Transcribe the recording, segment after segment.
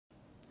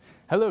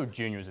Hello,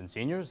 juniors and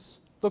seniors.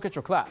 Look at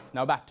your class,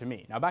 now back to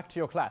me. Now back to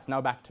your class,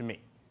 now back to me.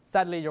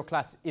 Sadly, your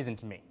class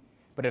isn't me.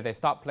 But if they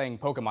stopped playing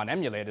Pokemon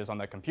emulators on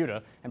their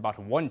computer and bought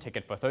one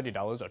ticket for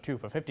 $30 or two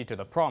for $50 to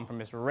the prom from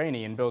Miss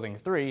Rainey in Building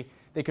 3,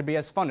 they could be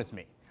as fun as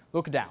me.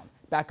 Look down,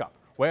 back up.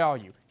 Where are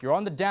you? You're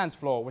on the dance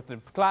floor with the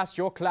class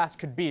your class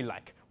could be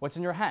like. What's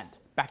in your hand?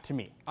 Back to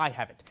me. I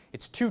have it.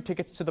 It's 2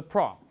 tickets to the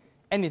prom.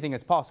 Anything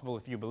is possible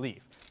if you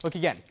believe. Look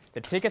again.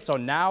 The tickets are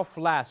now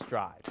flash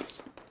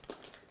drives.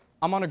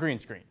 I'm on a green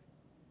screen.